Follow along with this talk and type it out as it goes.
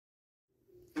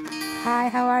Hi,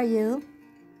 how are you?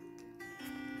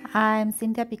 I'm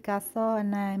Cinthya Picazo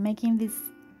and I'm making this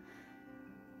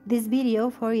video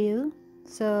for you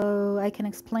so I can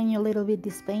explain you a little bit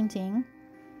this painting.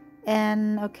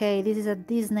 And okay, this is a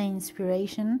Disney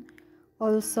inspiration.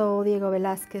 Also Diego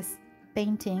Velázquez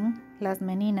painting Las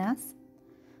Meninas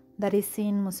that is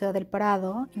in Museo del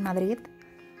Prado in Madrid.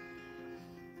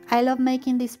 I love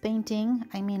making this painting.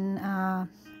 I mean,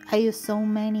 I use so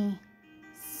many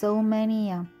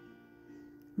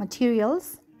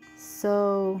materials.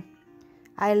 So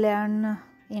I learned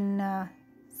in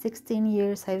 16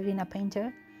 years I've been a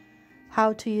painter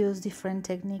how to use different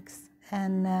techniques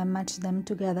and match them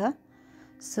together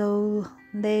so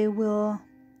they will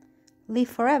live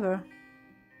forever.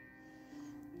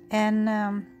 And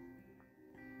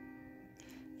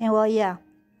well, yeah,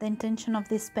 the intention of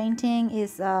this painting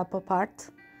is pop art.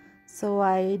 So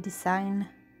I designed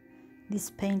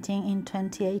this painting in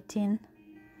 2018.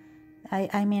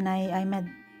 I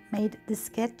made the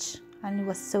sketch and it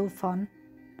was so fun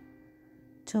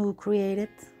to create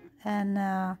it, and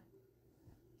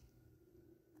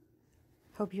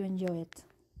hope you enjoy it.